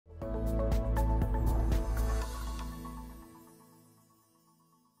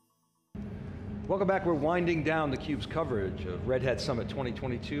Welcome back. We're winding down theCUBE's coverage of Red Hat Summit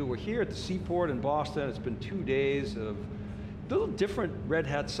 2022. We're here at the Seaport in Boston. It's been 2 days of a little different Red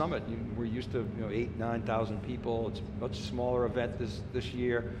Hat Summit. We're used to 8,000, 9,000 people. It's a much smaller event this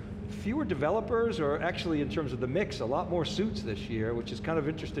year. Fewer developers, or actually in terms of the mix, a lot more suits this year, which is kind of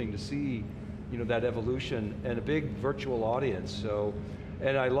interesting to see that evolution, and a big virtual audience. So,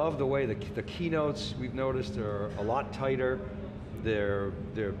 and I love the way the keynotes we've noticed are a lot tighter. They're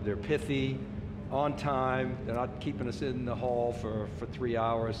pithy, on time. They're not keeping us in the hall for 3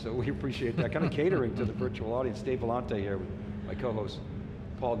 hours, so we appreciate that. Kind of catering to the virtual audience. Dave Vellante here with my co-host,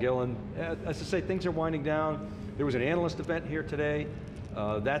 Paul Gillin. As I say, things are winding down. There was an analyst event here today.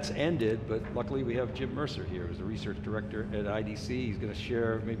 That's ended, but luckily we have Jim Mercer here, who's the research director at IDC. He's going to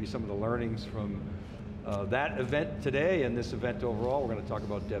share maybe some of the learnings from that event today and this event overall. We're going to talk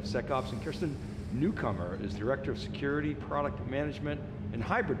about DevSecOps, and Kirsten Newcomer is Director of Security, Product Management, and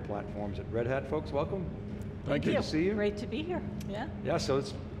Hybrid Platforms at Red Hat. Folks, welcome. Thank you. Good to see you. Great to be here, yeah. Yeah, so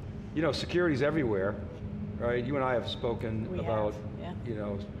it's, security's everywhere, right? You and I have spoken about,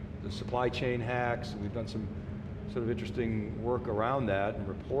 the supply chain hacks. We've done some sort of interesting work around that and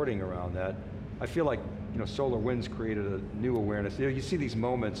reporting around that. I feel like, SolarWinds created a new awareness. You see these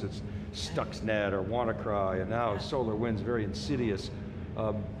moments, it's Stuxnet or WannaCry, and now SolarWinds, very insidious.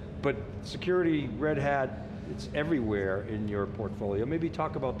 But security, Red Hat, it's everywhere in your portfolio. Maybe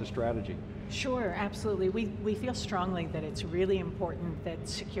talk about the strategy. Sure, absolutely. We feel strongly that it's really important that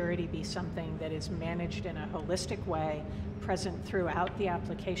security be something that is managed in a holistic way, present throughout the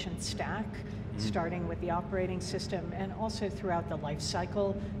application stack, starting with the operating system, and also throughout the life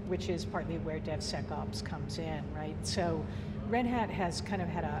cycle, which is partly where DevSecOps comes in, right? So Red Hat has kind of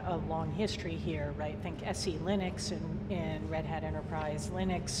had a long history here, right? Think SE Linux and Red Hat Enterprise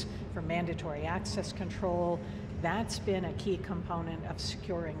Linux for mandatory access control. That's been a key component of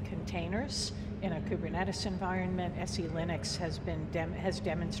securing containers in a Kubernetes environment. SE Linux has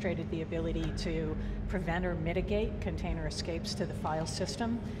demonstrated the ability to prevent or mitigate container escapes to the file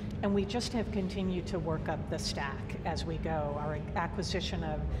system. And we just have continued to work up the stack as we go. Our acquisition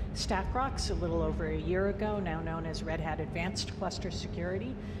of StackRox a little over a year ago, now known as Red Hat Advanced Cluster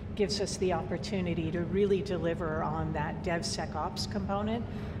Security, gives us the opportunity to really deliver on that DevSecOps component,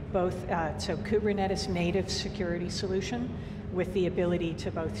 both so Kubernetes native security solution, with the ability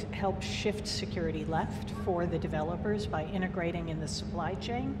to both help shift security left for the developers by integrating in the supply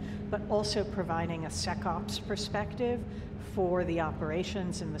chain, but also providing a SecOps perspective for the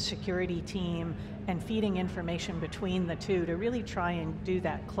operations and the security team, and feeding information between the two to really try and do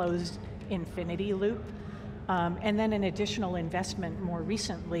that closed infinity loop. And then an additional investment more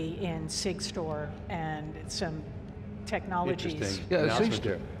recently in SigStore and some technologies. Interesting announcement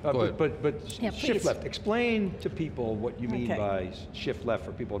there. But shift left, explain to people what you mean by shift left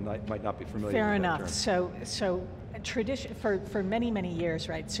for people who might not be familiar with that term. Fair enough. So tradition, for many, many years,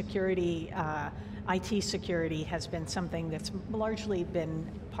 right, security, IT security has been something that's largely been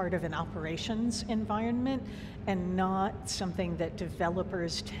part of an operations environment and not something that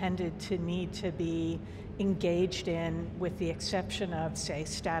developers tended to need to be engaged in, with the exception of, say,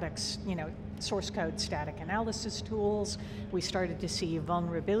 statics, source code static analysis tools. We started to see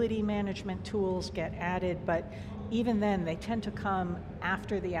vulnerability management tools get added, but even then they tend to come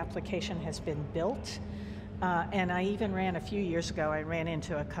after the application has been built. And I even ran, a few years ago, I ran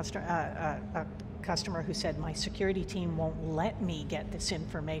into a customer who said, my security team won't let me get this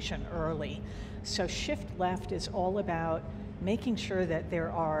information early. So shift left is all about making sure that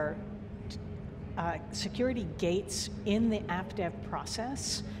there are security gates in the app dev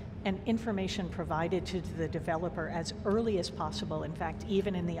process and information provided to the developer as early as possible. In fact,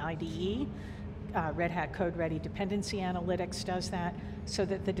 even in the IDE, Red Hat Code Ready Dependency Analytics does that, so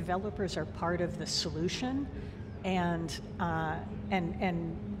that the developers are part of the solution and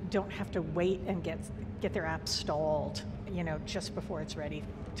don't have to wait and get their app stalled, just before it's ready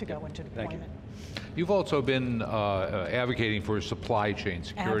to go into deployment. You've also been advocating for supply chain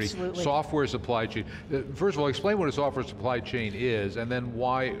security. Absolutely. Software supply chain. First of all, explain what a software supply chain is, and then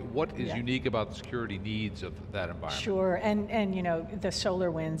what is unique about the security needs of that environment. Sure, and the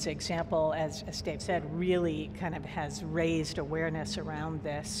SolarWinds example, as Dave said, really kind of has raised awareness around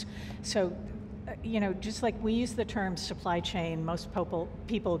this. So, just like we use the term supply chain, most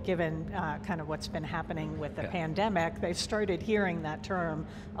people, given kind of what's been happening with the pandemic, they've started hearing that term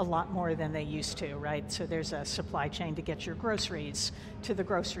a lot more than they used to, right? So there's a supply chain to get your groceries to the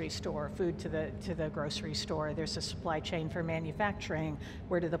grocery store, food to the grocery store. There's a supply chain for manufacturing.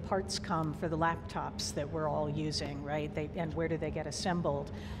 Where do the parts come for the laptops that we're all using, right? And where do they get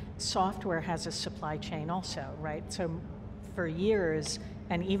assembled? Software has a supply chain also, right? So for years,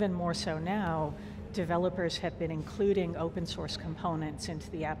 And even more so now, developers have been including open source components into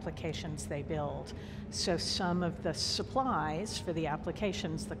the applications they build. So some of the supplies for the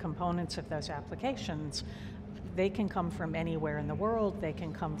applications, the components of those applications, they can come from anywhere in the world. They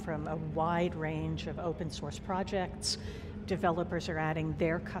can come from a wide range of open source projects. Developers are adding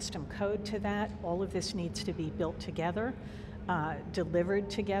their custom code to that. All of this needs to be built together, delivered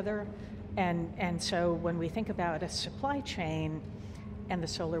together. And so when we think about a supply chain and the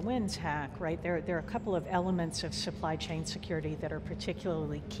SolarWinds hack, right, there are a couple of elements of supply chain security that are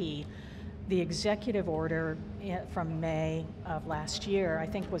particularly key. The executive order from May of last year, I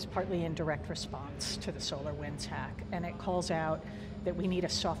think, was partly in direct response to the SolarWinds hack, and it calls out that we need a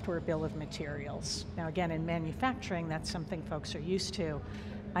software bill of materials. Now again, in manufacturing, that's something folks are used to.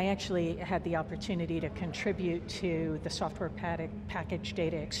 I actually had the opportunity to contribute to the software package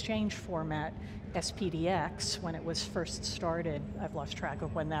data exchange format, SPDX, when it was first started. I've lost track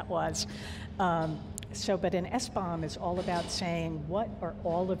of when that was. But an SBOM is all about saying, what are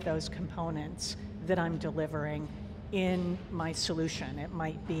all of those components that I'm delivering in my solution? It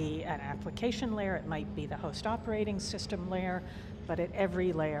might be an application layer, it might be the host operating system layer, but at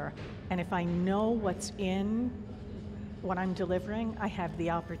every layer. And if I know what's in what I'm delivering, I have the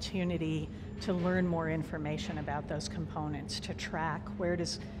opportunity to learn more information about those components, to track where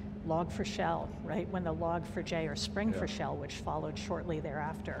does log4shell, right? When the log4j or spring4shell, which followed shortly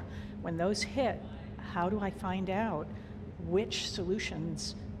thereafter, when those hit, how do I find out which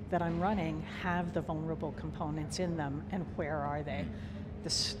solutions that I'm running have the vulnerable components in them, and where are they?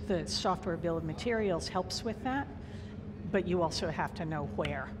 The software bill of materials helps with that, but you also have to know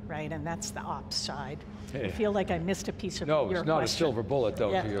where, right? And that's the ops side. Hey. I feel like I missed a piece of your question. No, it's not a silver bullet,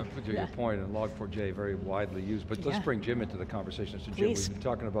 though, to your point, and log4j very widely used. But let's bring Jim into the conversation. So Jim, we've been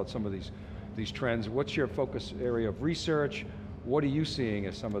talking about some of these trends. What's your focus area of research? What are you seeing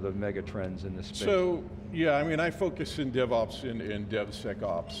as some of the mega trends in this space? So, yeah, I mean, I focus in DevOps and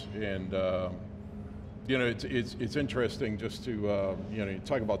DevSecOps, and you know, it's interesting just to you know, you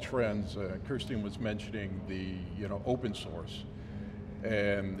talk about trends. Kirsten was mentioning the open source,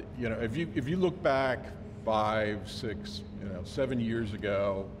 and you know, if you look back 5, 6, 7 years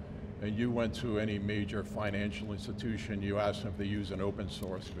ago, and you went to any major financial institution, you asked them if they use an open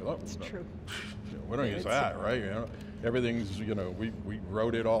source. It's true. We don't use that, right? Everything's, we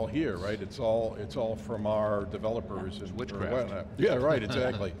wrote it all here, right? It's all from our developers and witchcraft. Yeah, right,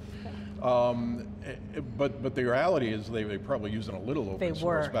 exactly. But the reality is they were probably using a little open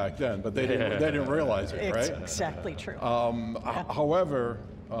source back then, but they didn't realize it, right? It's exactly true. However,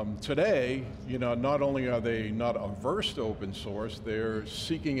 today, not only are they not averse to open source, they're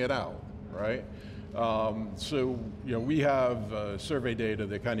seeking it out, right? So we have survey data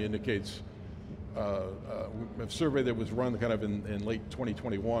that kind of indicates a survey that was run kind of in late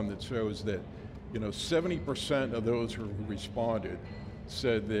 2021 that shows that 70% of those who responded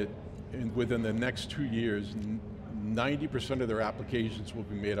said that within the next 2 years, 90% of their applications will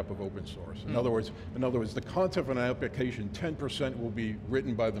be made up of open source. In other words, the content of an application, 10% will be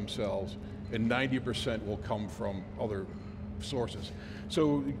written by themselves, and 90% will come from other sources.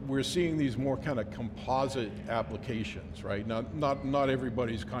 So we're seeing these more kind of composite applications, right? Not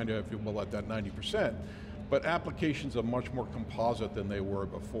everybody's kind of, if you will, at that 90%, but applications are much more composite than they were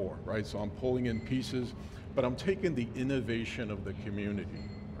before, right? So I'm pulling in pieces, but I'm taking the innovation of the community.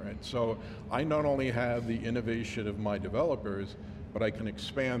 Right? So I not only have the innovation of my developers, but I can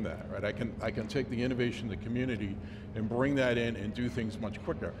expand that, right? I can take the innovation of the community and bring that in and do things much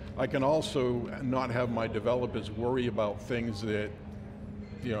quicker. I can also not have my developers worry about things that,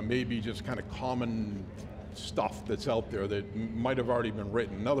 maybe just kind of common stuff that's out there that might have already been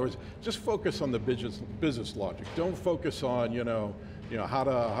written. In other words, just focus on the business logic. Don't focus on,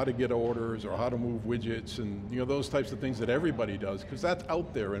 how to get orders or how to move widgets and those types of things that everybody does, because that's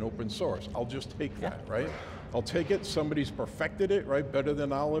out there in open source. I'll just take that, right? I'll take it, somebody's perfected it, right, better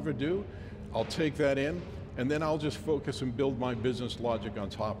than I'll ever do. I'll take that in, and then I'll just focus and build my business logic on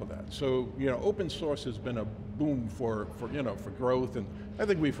top of that. So, open source has been a boom for growth, and I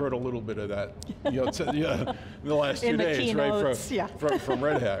think we've heard a little bit of that, in the last 2 days, right, from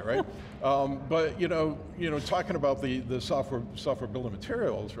Red Hat, right? But talking about the software bill of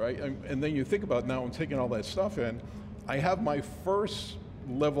materials, right? And then you think about now I'm taking all that stuff in. I have my first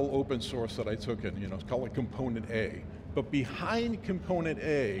level open source that I took in, it's called component A. But behind component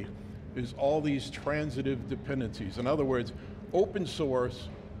A is all these transitive dependencies. In other words, open source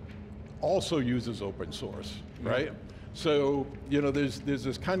also uses open source, right? So there's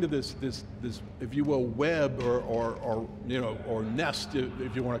this kind of this if you will web or nest,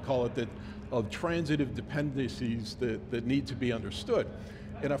 if you want to call it that, of transitive dependencies that need to be understood.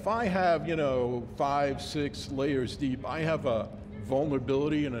 And if I have, 5, 6 layers deep, I have a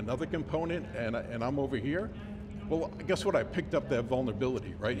vulnerability in another component and I'm over here, well, guess what? I picked up that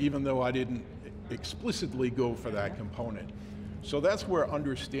vulnerability, right? Even though I didn't explicitly go for that component. So that's where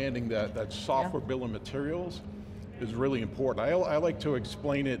understanding that software bill of materials is really important. I like to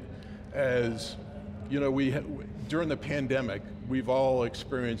explain it as, during the pandemic, we've all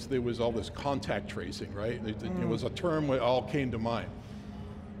experienced, there was all this contact tracing, right? It was a term that all came to mind.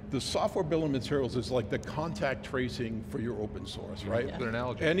 The software bill of materials is like the contact tracing for your open source, right? Good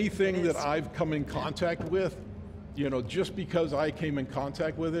analogy. Anything that I've come in contact with, just because I came in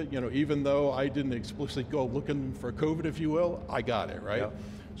contact with it, even though I didn't explicitly go looking for COVID, if you will, I got it, right? Yep.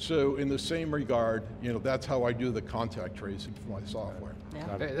 So in the same regard, that's how I do the contact tracing for my software.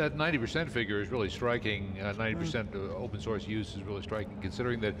 Yeah. That 90% figure is really striking. 90% open source use is really striking,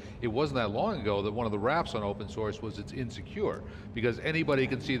 considering that it wasn't that long ago that one of the raps on open source was it's insecure, because anybody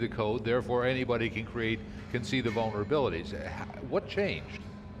can see the code, therefore anybody can see the vulnerabilities. What changed?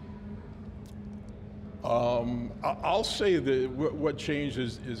 I'll say that what changed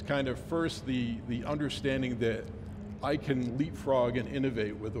is kind of first the understanding that I can leapfrog and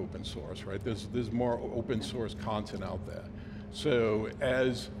innovate with open source, right? There's more open source content out there. So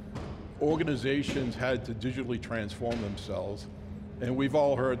as organizations had to digitally transform themselves, and we've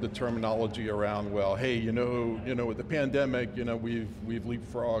all heard the terminology around, well, hey, with the pandemic, we've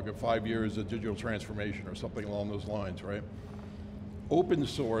leapfrogged 5 years of digital transformation or something along those lines, right? Open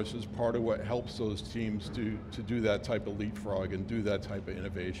source is part of what helps those teams to do that type of leapfrog and do that type of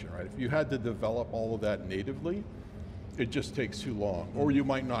innovation, right? If you had to develop all of that natively, it just takes too long, or you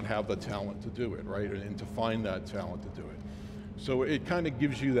might not have the talent to do it, right? And to find that talent to do it. So it kind of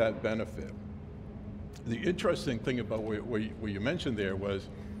gives you that benefit. The interesting thing about what you mentioned there was,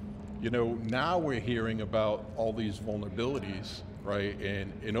 now we're hearing about all these vulnerabilities, right,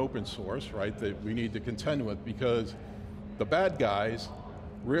 in open source, right, that we need to contend with, because the bad guys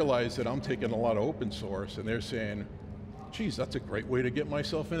realize that I'm taking a lot of open source and they're saying, geez, that's a great way to get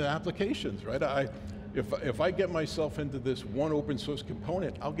myself into applications, right? If I get myself into this one open source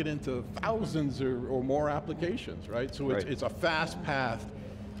component, I'll get into thousands or more applications, right? So it's a fast path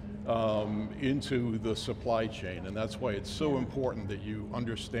into the supply chain, and that's why it's so important that you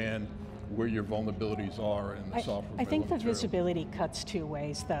understand where your vulnerabilities are in the software. I think the visibility cuts two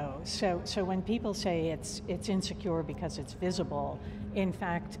ways, though. So when people say it's insecure because it's visible, in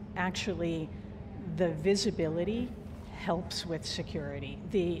fact, actually, the visibility helps with security.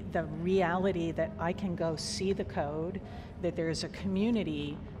 The reality that I can go see the code, that there's a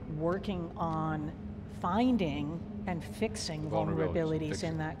community working on finding and fixing vulnerabilities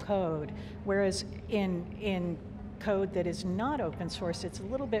in that code, whereas in code that is not open source, it's a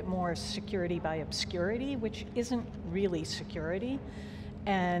little bit more security by obscurity, which isn't really security.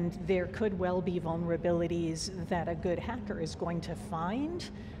 And there could well be vulnerabilities that a good hacker is going to find,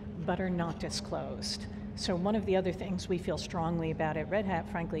 but are not disclosed. So one of the other things we feel strongly about at Red Hat,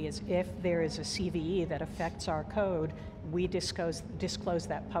 frankly, is if there is a CVE that affects our code, we disclose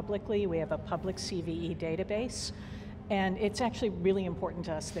that publicly. We have a public CVE database. And it's actually really important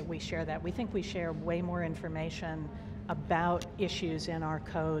to us that we share that. We think we share way more information about issues in our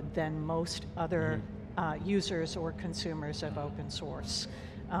code than most other users or consumers of open source.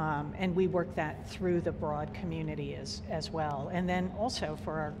 And we work that through the broad community as well. And then also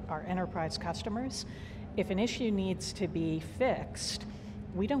for our enterprise customers, if an issue needs to be fixed,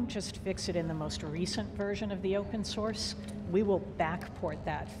 we don't just fix it in the most recent version of the open source, we will backport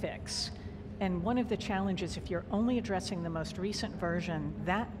that fix. And one of the challenges, if you're only addressing the most recent version,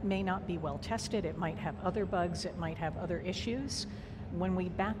 that may not be well tested, it might have other bugs, it might have other issues. When we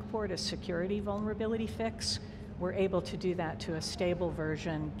backport a security vulnerability fix, we're able to do that to a stable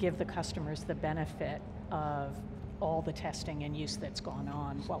version, give the customers the benefit of all the testing and use that's gone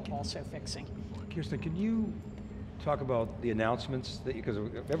on while also fixing. Kirsten, can you talk about the announcements that because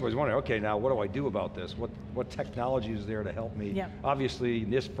everybody's wondering, okay, now what do I do about this? What technology is there to help me? Yep. Obviously,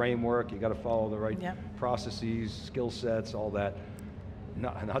 NIST framework, you got to follow the right Yep. processes, skill sets, all that.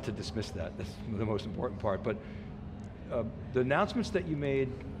 Not to dismiss that, that's the most important part, but the announcements that you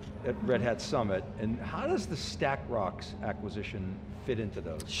made at Red Hat Summit, and how does the StackRox acquisition fit into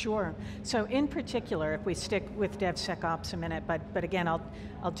those? Sure. So in particular, if we stick with DevSecOps a minute, but again,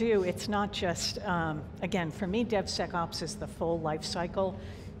 I'll do, it's not just, again, for me, DevSecOps is the full life cycle,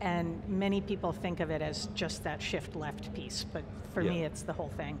 and many people think of it as just that shift left piece, but for me, it's the whole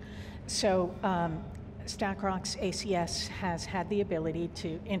thing. So StackRox ACS has had the ability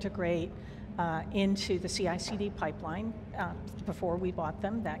to integrate into the CI/CD pipeline before we bought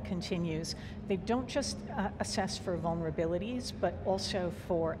them. That continues. They don't just assess for vulnerabilities, but also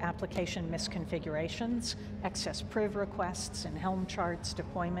for application misconfigurations, excess priv requests and Helm charts,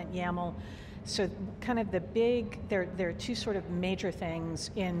 deployment YAML. So kind of there are two sort of major things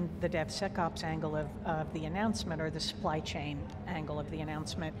in the DevSecOps angle of the announcement, or the supply chain angle of the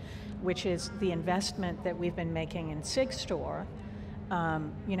announcement, which is the investment that we've been making in SigStore.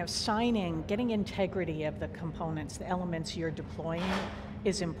 Signing, getting integrity of the components, the elements you're deploying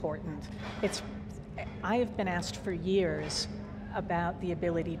is important. I have been asked for years about the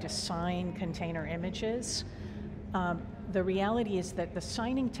ability to sign container images. The reality is that the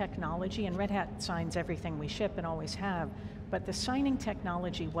signing technology, and Red Hat signs everything we ship and always have, but the signing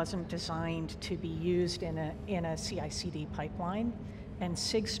technology wasn't designed to be used in a CI/CD pipeline, and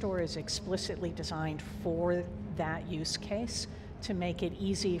SigStore is explicitly designed for that use case, to make it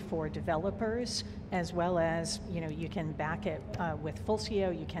easy for developers, as well as, you can back it with full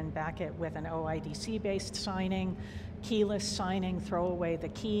CO, you can back it with an OIDC-based signing, keyless signing, throw away the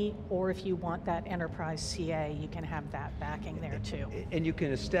key, or if you want that enterprise CA, you can have that backing there too. And you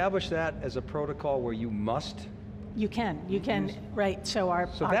can establish that as a protocol where you must? You can, right, so our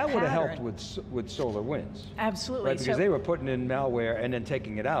that would have helped pattern, with SolarWinds. Absolutely. Right, because they were putting in malware and then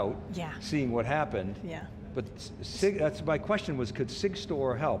taking it out, Yeah. seeing what happened. Yeah. But that's my question was, could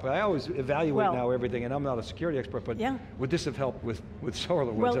SigStore help? I always evaluate now everything, and I'm not a security expert, but would this have helped with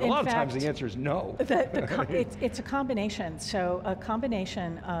SolarWinds? Well, and a lot of times the answer is no. It's a combination. So a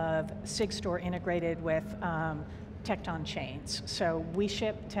combination of SigStore integrated with Tecton chains. So we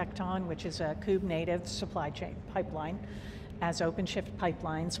ship Tecton, which is a CUBE native supply chain pipeline, as OpenShift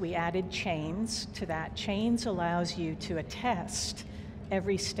pipelines. We added chains to that. Chains allows you to attest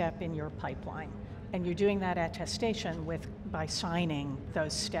every step in your pipeline. And you're doing that attestation by signing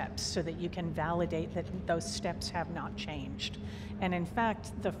those steps so that you can validate that those steps have not changed. And in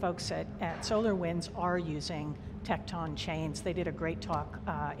fact, the folks at SolarWinds are using Tecton chains. They did a great talk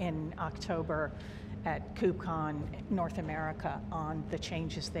in October at KubeCon North America on the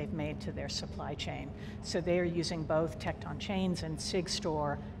changes they've made to their supply chain. So they are using both Tecton chains and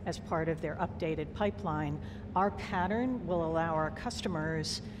SigStore as part of their updated pipeline. Our pattern will allow our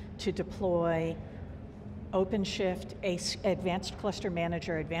customers to deploy OpenShift, Advanced Cluster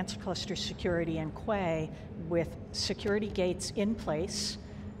Manager, Advanced Cluster Security, and Quay with security gates in place,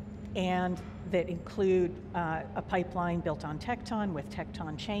 and that include a pipeline built on Tecton with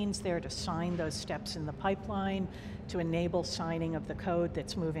Tecton chains there to sign those steps in the pipeline, to enable signing of the code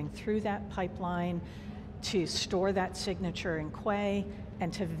that's moving through that pipeline, to store that signature in Quay,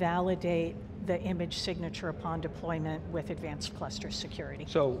 and to validate the image signature upon deployment with Advanced Cluster Security.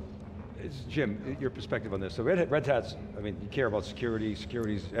 So, Jim, your perspective on this. So Red Hat's, I mean, you care about security,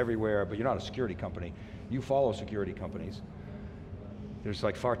 security's everywhere, but you're not a security company. You follow security companies. There's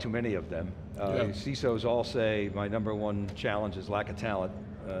like far too many of them. CISOs all say, my number one challenge is lack of talent,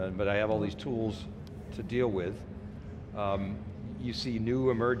 but I have all these tools to deal with. You see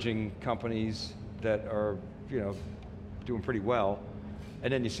new emerging companies that are, doing pretty well,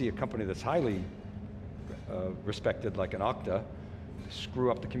 and then you see a company that's highly respected, like an Okta,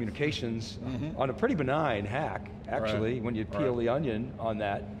 screw up the communications on a pretty benign hack, actually, when you peel the onion on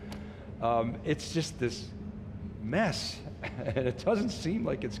that. It's just this mess, and it doesn't seem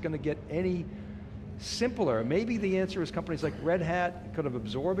like it's going to get any simpler. Maybe the answer is companies like Red Hat kind of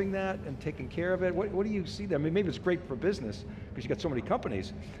absorbing that and taking care of it. What do you see there? I mean, maybe it's great for business, because you got so many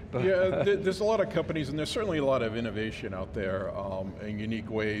companies. But yeah, there's a lot of companies, and there's certainly a lot of innovation out there, and unique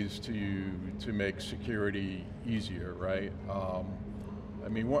ways to make security easier, right? I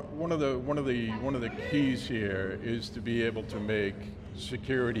mean, one of the keys here is to be able to make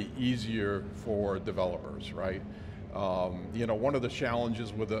security easier for developers, right? One of the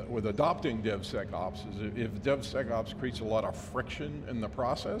challenges with adopting DevSecOps is if DevSecOps creates a lot of friction in the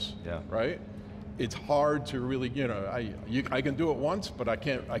process, right? It's hard to really, I can do it once, but I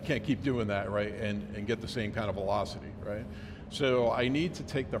can't keep doing that, right? And get the same kind of velocity, right? So I need to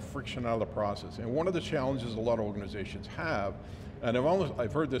take the friction out of the process. And one of the challenges a lot of organizations have, and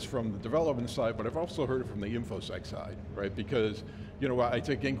I've heard this from the development side, but I've also heard it from the InfoSec side, right? Because, I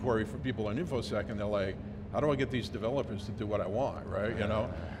take inquiry from people on InfoSec, and they're like, how do I get these developers to do what I want, right?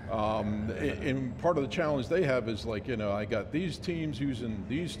 And part of the challenge they have is like, I got these teams using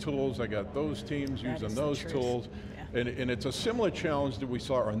these tools, I got those teams using those tools, and it's a similar challenge that we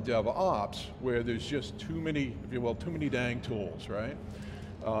saw on DevOps, where there's just too many, if you will, too many dang tools, right?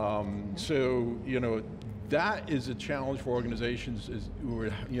 That is a challenge for organizations,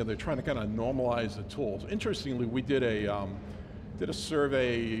 they're trying to kind of normalize the tools. Interestingly, we did a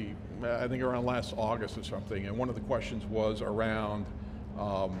survey I think around last August or something, and one of the questions was around,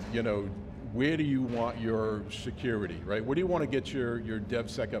 you know, where do you want your security, right? Where do you want to get your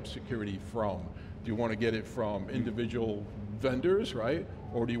DevSecOps security from? Do you want to get it from individual vendors, right?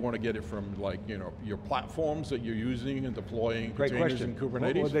 Or do you want to get it from, like, you know, your platforms that you're using and deploying containers in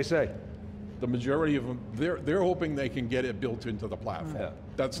Kubernetes? What would they say? The majority of them, they're hoping they can get it built into the platform. Yeah.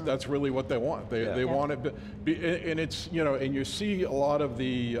 That's really what they want. They want it, and it's, you know, and you see a lot of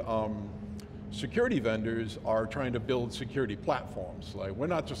the security vendors are trying to build security platforms. Like, we're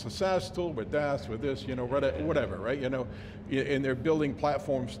not just a SaaS tool, we're DaaS, we're this, you know, whatever, right? You know, and they're building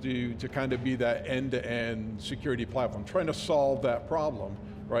platforms to kind of be that end-to-end security platform, trying to solve that problem,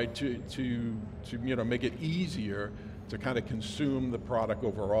 right? To you know, make it easier to kind of consume the product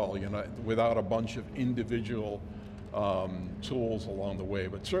overall, you know, without a bunch of individual tools along the way.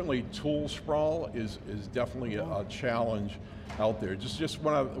 But certainly tool sprawl is definitely a challenge out there. Just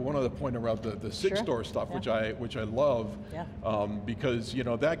one other point around the SigStore stuff, which I love, because, you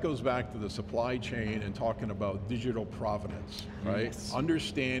know, that goes back to the supply chain and talking about digital provenance, right? Yes.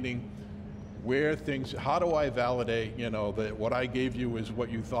 Understanding where things, how do I validate, you know, that what I gave you is what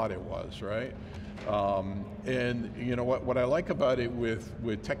you thought it was, right? And you know what I like about it with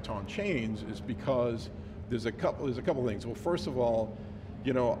Tecton chains is because there's a couple things. Well, first of all,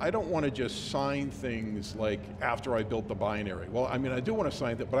 you know, I don't want to just sign things like after I built the binary. Well, I mean, I do want to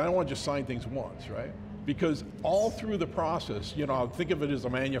sign that, but I don't want to just sign things once, right? Because all through the process, you know, I'll think of it as a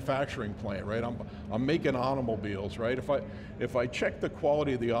manufacturing plant, right? I'm making automobiles, right? If I check the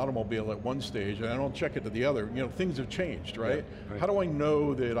quality of the automobile at one stage and I don't check it to the other, you know, things have changed, right? Yeah, right. How do I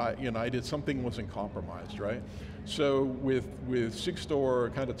know that I did something wasn't compromised, right? So with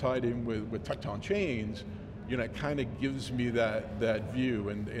SigStore kind of tied in with Tecton chains, you know, it kind of gives me that view,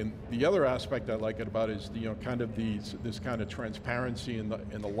 and the other aspect I like it about is, you know, kind of this kind of transparency in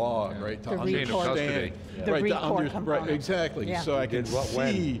the log, right? To understand, right, exactly. Yeah. So I can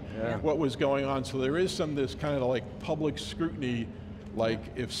see what was going on. So there is this kind of like public scrutiny, like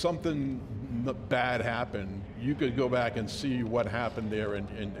if something bad happened, you could go back and see what happened there,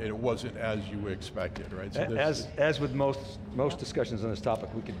 and it wasn't as you expected, right? So as with most discussions on this topic,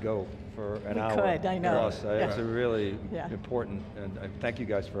 we could go for an hour. We could, I know. It's a really important, and thank you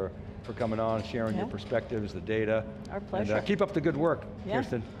guys for coming on, sharing your perspectives, the data. Our pleasure. And keep up the good work,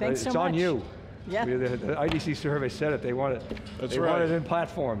 Kirsten. Thanks so much. It's on you. Yeah. The IDC survey said it, they want it. That's want it in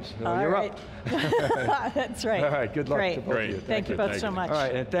platforms. So you're up. That's right. All right, good luck to both of you. Thank you both so much. All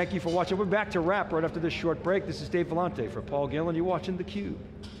right, and thank you for watching. We're back to wrap right after this short break. This is Dave Vellante for Paul Gillin. You're watching theCUBE.